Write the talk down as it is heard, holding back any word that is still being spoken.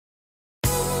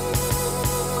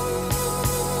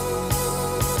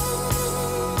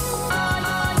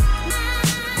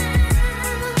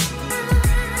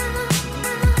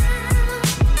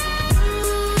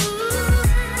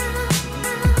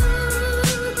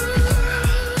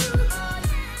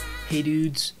Hey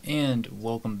dudes, and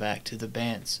welcome back to the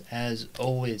Bantz. As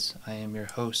always, I am your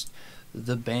host,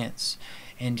 the Bantz,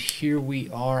 and here we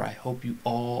are. I hope you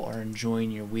all are enjoying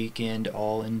your weekend,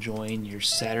 all enjoying your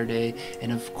Saturday,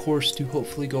 and of course, to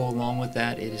hopefully go along with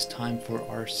that, it is time for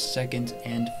our second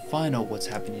and final What's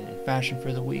Happening in Fashion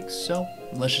for the week, so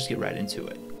let's just get right into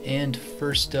it. And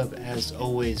first up, as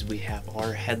always, we have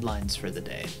our headlines for the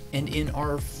day. And in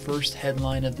our first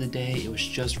headline of the day, it was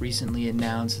just recently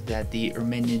announced that the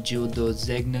Ermenegildo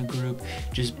Zegna group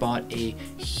just bought a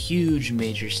huge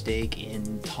major stake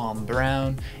in Thom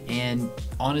Browne, and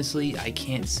honestly, I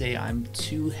can't say I'm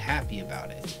too happy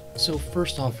about it. So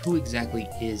first off, who exactly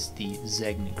is the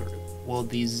Zegna group? Well,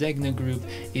 the Zegna Group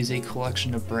is a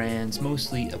collection of brands,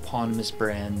 mostly eponymous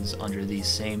brands under the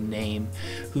same name,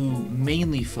 who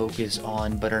mainly focus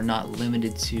on, but are not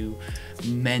limited to,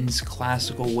 men's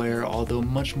classical wear, although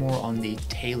much more on the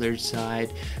tailored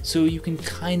side, so you can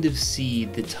kind of see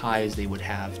the ties they would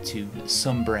have to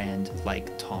some brand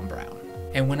like Thom Browne.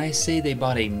 And when I say they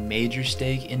bought a major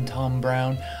stake in Thom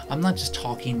Browne, I'm not just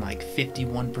talking like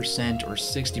 51% or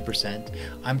 60%,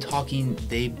 I'm talking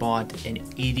they bought an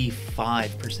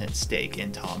 85% stake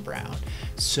in Thom Browne.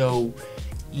 So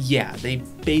yeah, they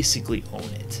basically own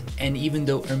it. And even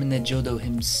though Ermenegildo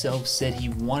himself said he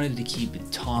wanted to keep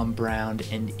Thom Browne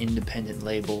an independent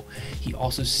label, he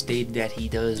also stated that he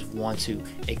does want to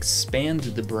expand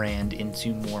the brand into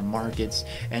more markets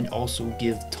and also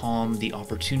give Thom the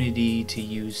opportunity to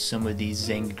use some of the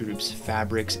Zegna Group's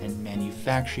fabrics and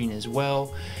manufacturing as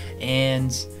well.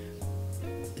 And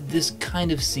this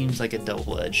kind of seems like a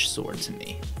double-edged sword to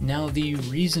me. Now, the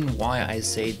reason why I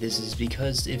say this is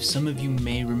because if some of you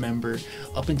may remember,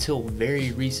 up until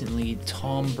very recently,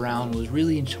 Thom Browne was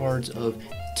really in charge of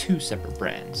two separate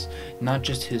brands, not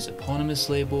just his eponymous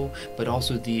label, but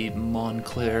also the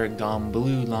Moncler Gomme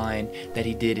Bleu line that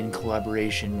he did in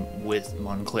collaboration with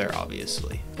Moncler,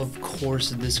 obviously. Of course,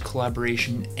 this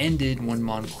collaboration ended when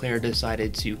Moncler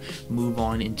decided to move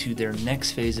on into their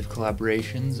next phase of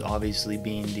collaborations, obviously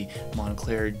being the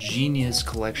Moncler Genius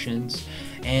collections.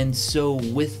 And so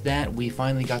with that, we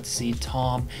finally got to see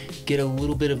Thom get a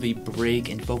little bit of a break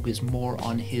and focus more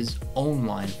on his own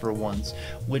line for once,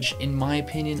 which in my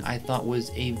opinion I thought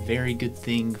was a very good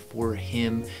thing for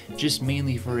him, just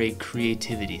mainly for a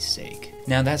creativity's sake.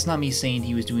 Now, that's not me saying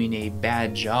he was doing a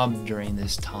bad job during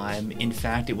this time. In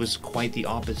fact, it was quite the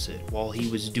opposite. While he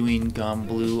was doing Gomme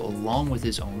Bleu along with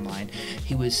his own line,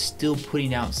 he was still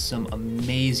putting out some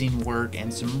amazing work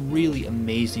and some really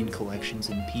amazing collections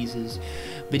and pieces.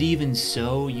 But even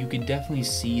so, you could definitely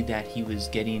see that he was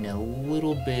getting a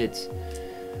little bit,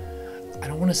 I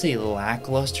don't want to say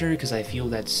lackluster because I feel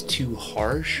that's too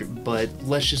harsh, but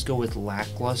let's just go with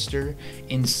lackluster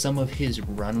in some of his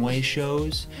runway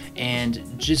shows, and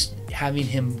just having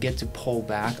him get to pull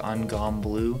back on Gomme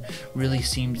Bleu really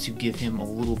seemed to give him a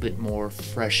little bit more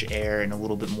fresh air and a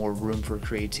little bit more room for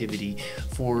creativity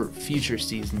for future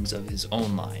seasons of his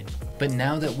own line. But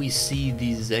now that we see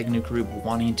the Zegna Group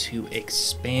wanting to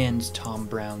expand Thom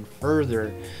Browne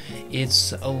further,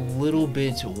 it's a little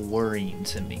bit worrying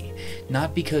to me.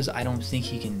 Not because I don't think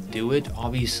he can do it.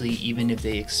 Obviously, even if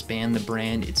they expand the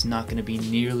brand, it's not going to be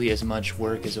nearly as much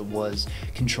work as it was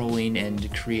controlling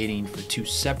and creating for two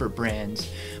separate brands.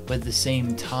 But at the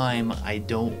same time, I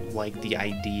don't like the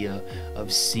idea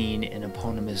of seeing an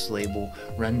eponymous label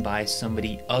run by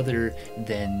somebody other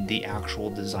than the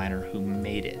actual designer who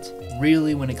made it.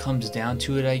 Really, when it comes down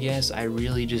to it, I guess, I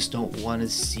really just don't want to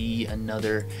see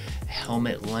another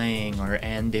Helmut Lang or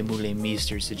Anne de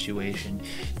Moulet-Meester situation,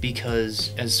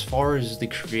 because as far as the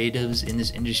creatives in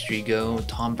this industry go,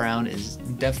 Thom Browne is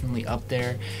definitely up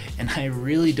there, and I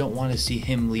really don't want to see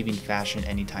him leaving fashion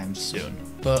anytime soon.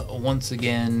 But once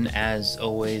again, as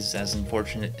always, as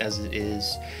unfortunate as it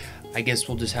is, I guess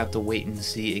we'll just have to wait and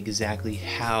see exactly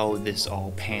how this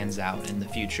all pans out in the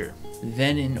future.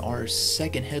 Then in our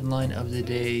second headline of the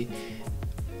day,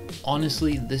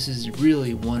 honestly, this is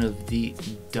really one of the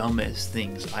dumbest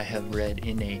things I have read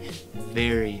in a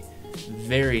very,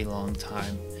 very long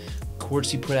time.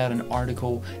 Quartzy put out an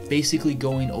article basically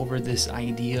going over this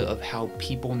idea of how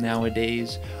people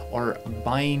nowadays are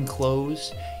buying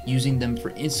clothes, using them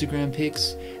for Instagram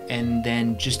pics, and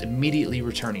then just immediately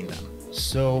returning them.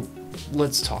 So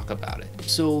let's talk about it.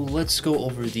 So let's go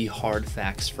over the hard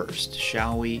facts first,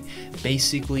 shall we?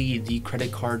 Basically, the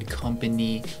credit card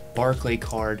company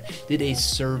Barclaycard did a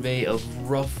survey of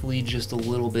roughly just a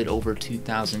little bit over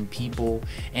 2,000 people,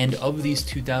 and of these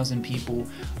 2,000 people,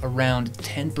 around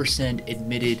 10%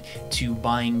 admitted to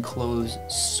buying clothes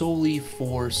solely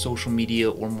for social media,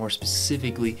 or more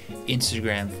specifically,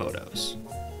 Instagram photos.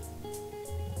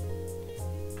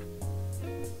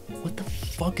 What the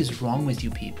fuck is wrong with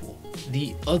you people?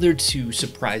 The other two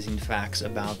surprising facts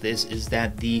about this is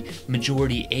that the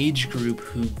majority age group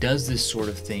who does this sort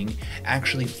of thing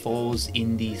actually falls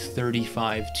in the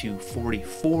 35 to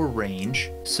 44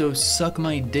 range. So suck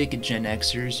my dick, Gen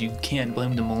Xers, you can't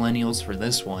blame the millennials for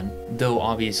this one. Though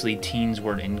obviously teens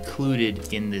weren't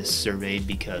included in this survey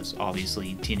because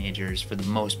obviously teenagers for the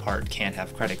most part can't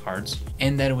have credit cards.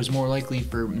 And that it was more likely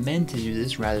for men to do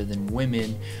this rather than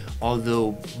women,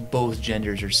 although both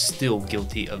genders are still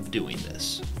guilty of doing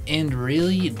this. And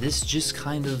really, this just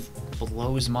kind of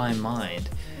blows my mind.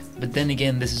 But then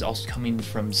again, this is also coming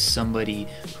from somebody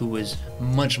who was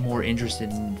much more interested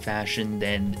in fashion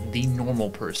than the normal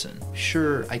person.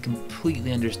 Sure, I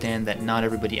completely understand that not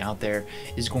everybody out there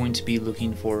is going to be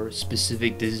looking for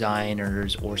specific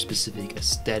designers or specific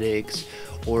aesthetics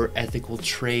or ethical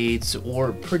traits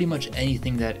or pretty much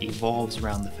anything that evolves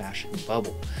around the fashion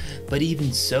bubble. But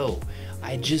even so,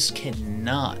 I just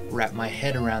cannot wrap my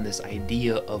head around this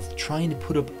idea of trying to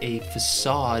put up a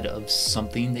facade of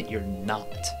something that you're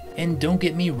not. And don't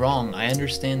get me wrong, I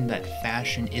understand that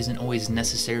fashion isn't always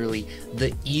necessarily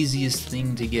the easiest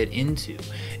thing to get into,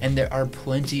 and there are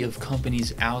plenty of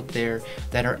companies out there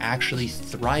that are actually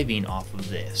thriving off of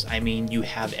this. I mean, you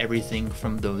have everything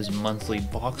from those monthly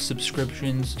box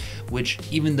subscriptions, which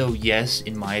even though yes,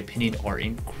 in my opinion, are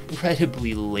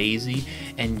incredibly lazy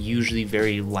and usually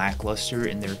very lackluster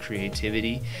in their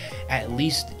creativity, at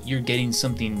least you're getting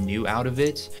something new out of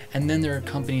it. And then there are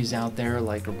companies out there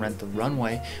like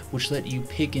Runway, which let you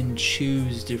pick and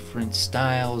choose different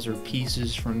styles or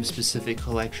pieces from specific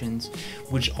collections,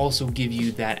 which also give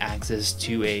you that access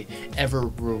to a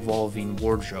ever-revolving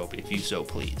wardrobe, if you so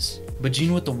please. But do you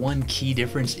know what the one key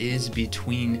difference is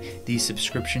between these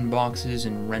subscription boxes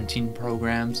and renting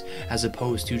programs as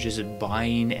opposed to just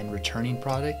buying and returning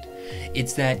product?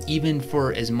 It's that even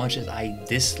for as much as I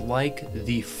dislike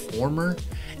the former,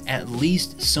 at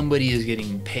least somebody is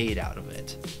getting paid out of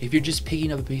it. If you're just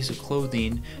picking up a piece of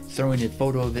clothing, throwing a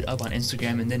photo of it up on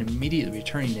Instagram and then immediately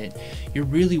returning it, you're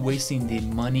really wasting the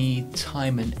money,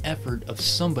 time, and effort of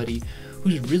somebody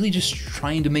who's really just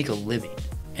trying to make a living.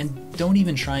 And don't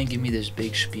even try and give me this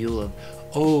big spiel of,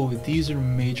 oh, these are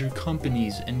major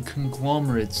companies and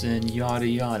conglomerates and yada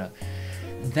yada.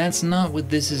 That's not what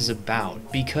this is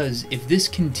about, because if this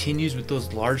continues with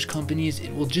those large companies,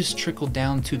 it will just trickle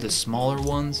down to the smaller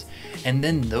ones, and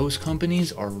then those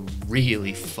companies are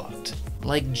really fucked.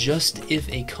 Like, just if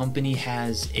a company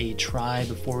has a try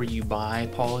before you buy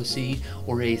policy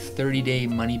or a 30-day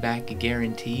money-back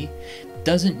guarantee,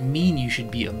 doesn't mean you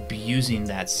should be abusing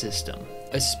that system.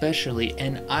 Especially,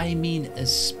 and I mean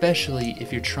especially,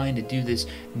 if you're trying to do this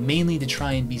mainly to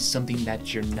try and be something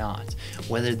that you're not,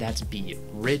 whether that's be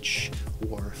rich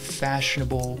or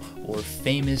fashionable or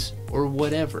famous or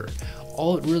whatever.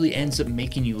 All it really ends up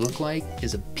making you look like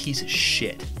is a piece of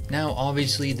shit. Now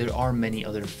obviously there are many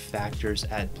other factors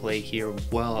at play here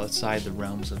well outside the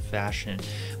realms of fashion,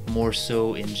 more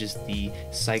so in just the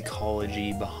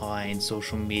psychology behind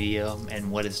social media and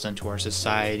what it's done to our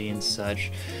society and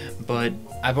such, but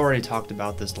I've already talked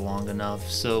about this long enough,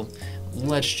 so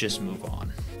let's just move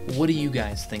on. What do you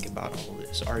guys think about all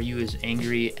this? Are you as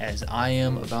angry as I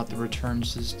am about the return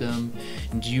system?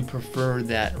 Do you prefer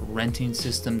that renting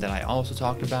system that I also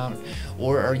talked about?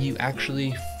 Or are you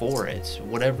actually for it?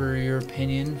 Whatever your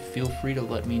opinion, feel free to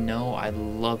let me know. I'd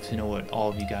love to know what all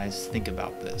of you guys think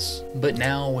about this. But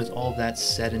now, with all that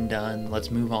said and done, let's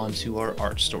move on to our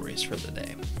art stories for the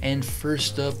day. And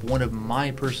first up, one of my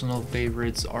personal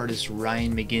favorites, artist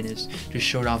Ryan McGinness, just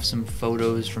showed off some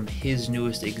photos from his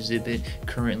newest exhibit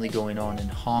currently going on in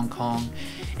Hong Kong.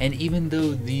 And even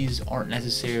though these aren't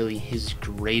necessarily his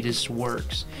greatest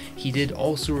works, he did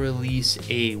also release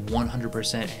a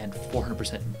 100% and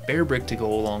 400% bear brick to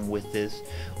go along with this,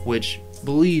 which,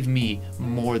 believe me,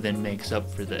 more than makes up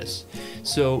for this.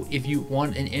 So if you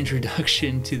want an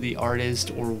introduction to the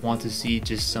artist or want to see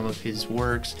just some of his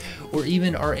works, or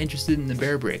even are interested in the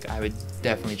bear brick, I would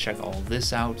definitely check all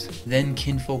this out. Then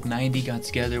Kinfolk 90 got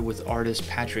together with artist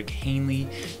Patric Hanley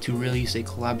to release a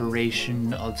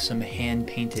collaboration of some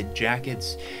hand-painted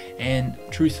jackets, and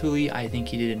truthfully I think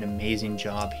he did an amazing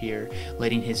job here,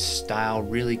 letting his style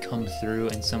really come through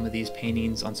in some of these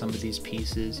paintings on some of these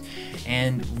pieces.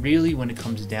 And really, when it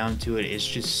comes down to it, it's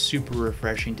just super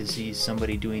refreshing to see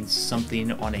somebody doing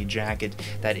something on a jacket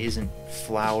that isn't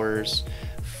flowers,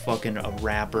 fucking a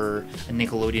rapper, a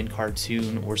Nickelodeon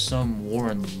cartoon, or some War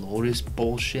and Lotus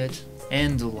bullshit.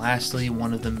 And lastly,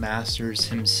 one of the masters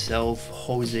himself,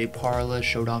 Jose Parla,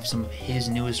 showed off some of his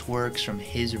newest works from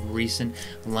his recent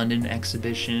London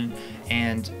exhibition,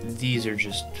 and these are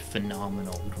just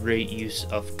phenomenal. Great use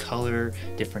of color,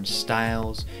 different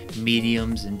styles,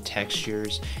 mediums, and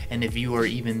textures, and if you are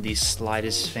even the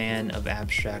slightest fan of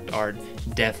abstract art,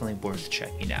 definitely worth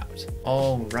checking out.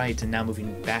 Alright, and now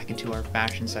moving back into our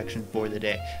fashion section for the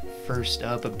day. First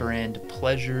up, brand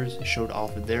Pleasures showed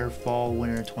off their fall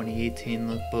winter 2018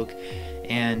 lookbook,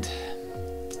 and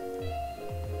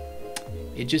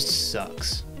it just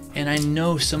sucks. And I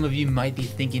know some of you might be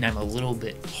thinking I'm a little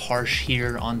bit harsh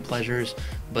here on Pleasures,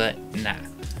 but nah.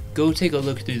 Go take a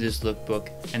look through this lookbook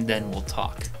and then we'll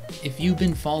talk. If you've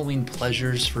been following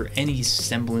Pleasures for any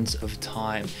semblance of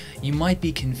time, you might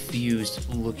be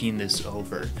confused looking this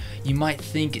over. You might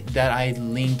think that I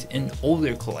linked an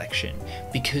older collection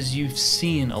because you've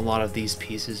seen a lot of these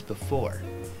pieces before.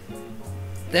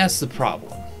 That's the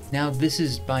problem. Now, this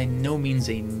is by no means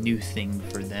a new thing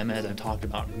for them, as I've talked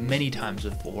about many times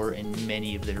before in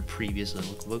many of their previous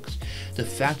lookbooks. The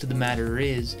fact of the matter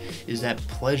is that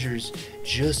Pleasures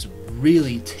just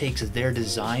really takes their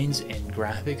designs and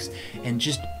graphics and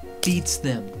just beats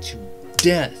them to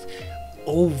death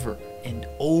over and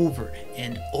over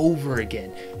and over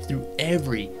again through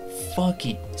every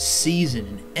fucking season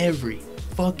and every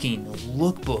fucking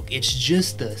lookbook. It's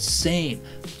just the same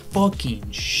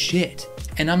fucking shit.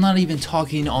 And I'm not even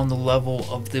talking on the level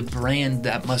of the brand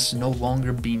that must no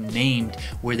longer be named,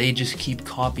 where they just keep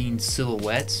copying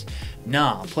silhouettes.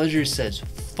 Nah, Pleasure says,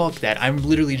 fuck that. I'm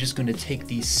literally just going to take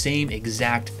the same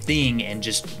exact thing and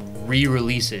just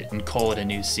re-release it and call it a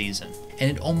new season.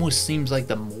 And it almost seems like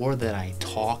the more that I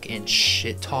talk and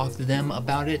shit talk them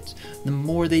about it, the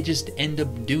more they just end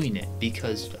up doing it,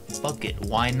 because fuck it,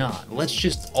 why not? Let's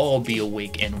just all be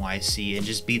Awake NYC and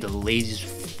just be the laziest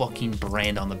fucking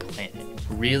brand on the planet.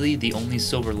 Really, the only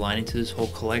silver lining to this whole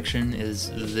collection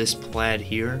is this plaid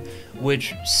here,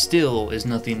 which still is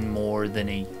nothing more than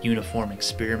a uniform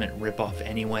experiment ripoff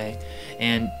anyway,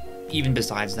 and even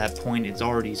besides that point, it's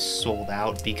already sold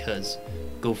out because,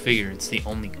 go figure, it's the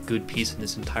only good piece in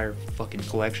this entire fucking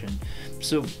collection.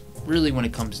 So really, when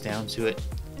it comes down to it,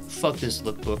 fuck this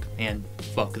lookbook and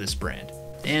fuck this brand.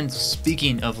 And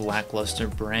speaking of lackluster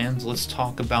brands, let's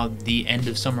talk about the end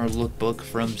of summer lookbook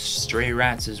from Stray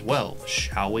Rats as well,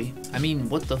 shall we? I mean,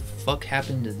 what the fuck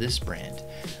happened to this brand?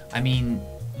 I mean,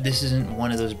 this isn't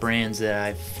one of those brands that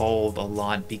I've followed a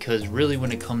lot, because really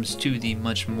when it comes to the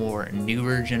much more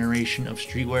newer generation of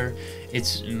streetwear,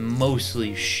 it's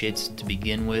mostly shit to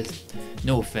begin with.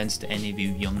 No offense to any of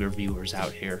you younger viewers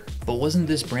out here. But wasn't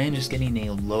this brand just getting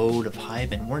a load of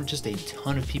hype, and weren't just a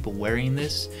ton of people wearing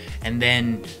this? And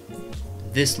then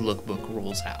this lookbook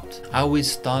rolls out. I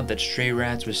always thought that Stray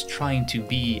Rats was trying to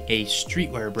be a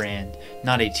streetwear brand,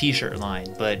 not a t-shirt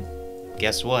line, but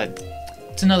guess what?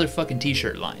 It's another fucking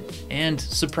t-shirt line. And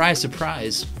surprise,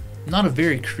 surprise, not a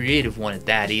very creative one at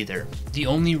that either. The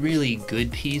only really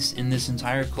good piece in this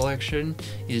entire collection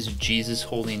is Jesus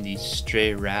holding the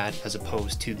stray rat as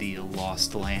opposed to the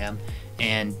lost lamb.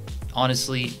 And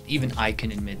honestly, even I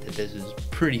can admit that this is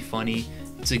pretty funny.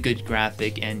 It's a good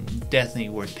graphic and definitely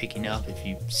worth picking up if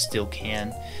you still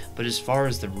can. But as far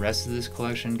as the rest of this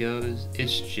collection goes,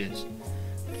 it's just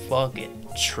fucking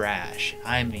trash.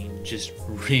 I mean, just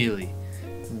really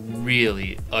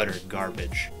utter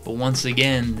garbage. But once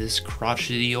again, this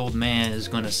crotchety old man is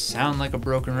gonna sound like a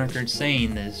broken record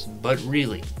saying this, but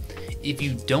really, if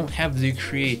you don't have the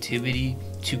creativity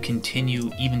to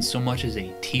continue even so much as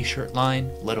a t-shirt line,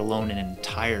 let alone an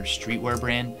entire streetwear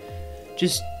brand,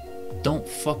 just don't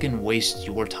fucking waste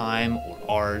your time or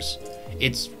ours.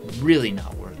 It's really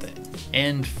not worth it.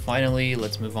 And finally,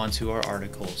 let's move on to our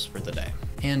articles for the day.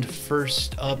 And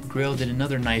first up, Grail did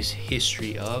another nice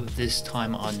history of, this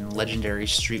time on legendary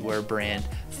streetwear brand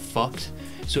Fuct.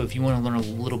 So if you want to learn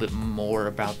a little bit more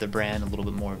about the brand, a little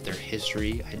bit more of their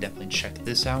history, I definitely check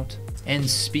this out. And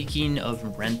speaking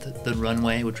of Rent the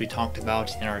Runway, which we talked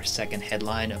about in our second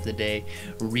headline of the day,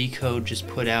 Recode just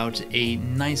put out a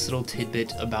nice little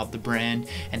tidbit about the brand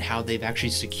and how they've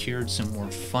actually secured some more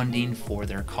funding for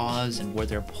their cause and where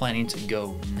they're planning to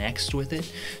go next with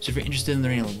it. So if you're interested in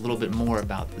learning a little bit more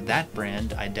about that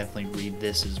brand, I definitely read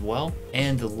this as well.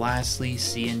 And lastly,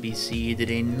 CNBC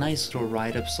did a nice little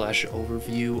write-up /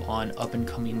 overview on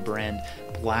up-and-coming brand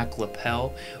Black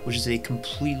Lapel, which is a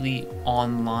completely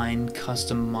online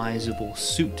customizable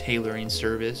suit tailoring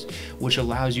service, which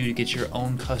allows you to get your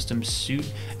own custom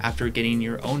suit after getting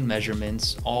your own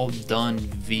measurements, all done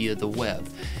via the web.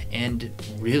 And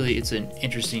really, it's an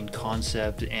interesting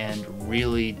concept and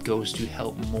really goes to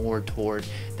help more toward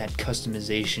that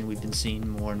customization we've been seeing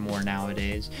more and more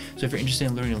nowadays. So if you're interested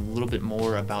in learning a little bit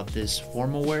more about this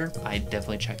formal wear, I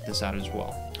definitely check this out as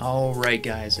well. Alright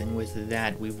guys, and with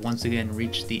that, we've once again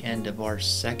reached the end of our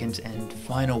second and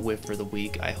final whiff for the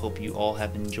week. I hope you all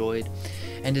have enjoyed.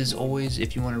 And as always,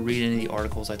 if you want to read any of the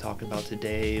articles I talked about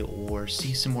today or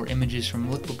see some more images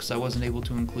from lookbooks I wasn't able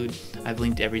to include, I've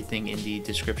linked everything in the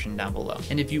description down below.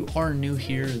 And if you are new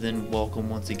here, then welcome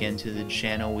once again to the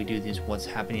channel. We do these What's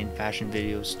Happening in Fashion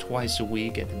videos twice a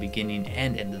week at the beginning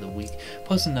and end of the week,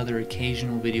 plus another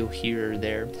occasional video here or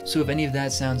there. So if any of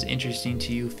that sounds interesting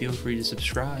to you, feel free to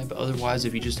subscribe. Otherwise,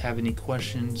 if you just have any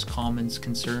questions, comments,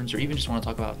 concerns, or even just want to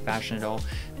talk about fashion at all,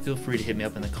 feel free to hit me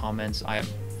up in the comments. I am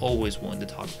always willing to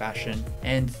talk fashion.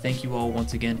 And thank you all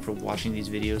once again for watching these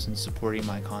videos and supporting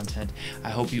my content. I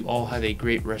hope you all have a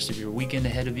great rest of your weekend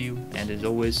ahead of you, and as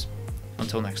always,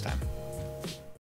 until next time.